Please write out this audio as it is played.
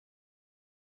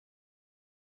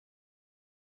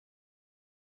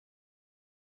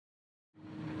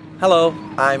Hello,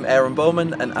 I'm Aaron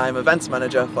Bowman and I'm Events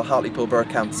Manager for Hartlepool Borough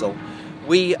Council.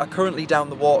 We are currently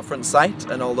down the waterfront site,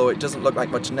 and although it doesn't look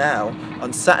like much now,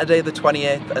 on Saturday the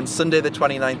 28th and Sunday the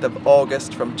 29th of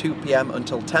August from 2 PM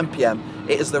until 10 PM,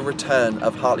 it is the return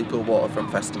of Hartlepool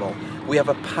Waterfront Festival. We have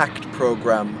a packed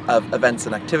programme of events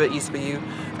and activities for you.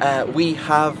 We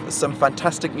have some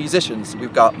fantastic musicians.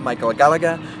 We've got Michael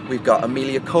Gallagher, we've got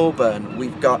Amelia Coburn,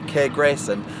 we've got Kay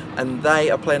Grayson, and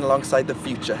they are playing alongside the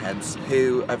Futureheads,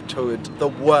 who have toured the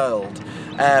world.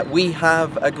 We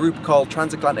have a group called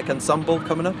Transatlantic Ensemble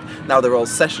coming up. Now they're all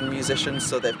session musicians,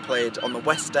 so they've played on the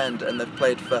West End and they've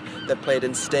played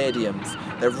in stadiums.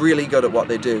 They're really good at what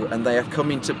they do, and they are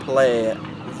coming to play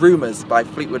Rumours by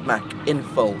Fleetwood Mac in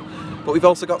full. But we've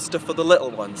also got stuff for the little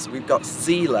ones. We've got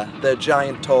Zila, the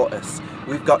giant tortoise.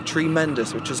 We've got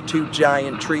Tremendous, which is two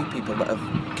giant tree people that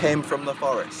came from the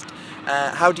forest.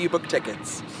 How do you book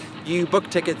tickets? You book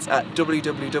tickets at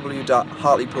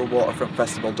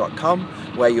www.hartlepoolwaterfrontfestival.com,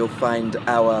 where you'll find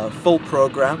our full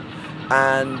programme,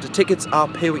 and tickets are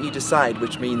pay what you decide,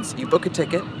 which means you book a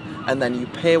ticket and then you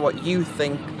pay what you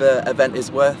think the event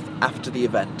is worth after the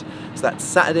event. So that's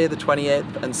Saturday the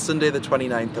 28th and Sunday the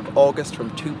 29th of August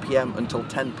from 2 PM until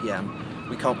 10 PM.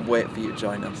 We can't wait for you to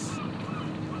join us.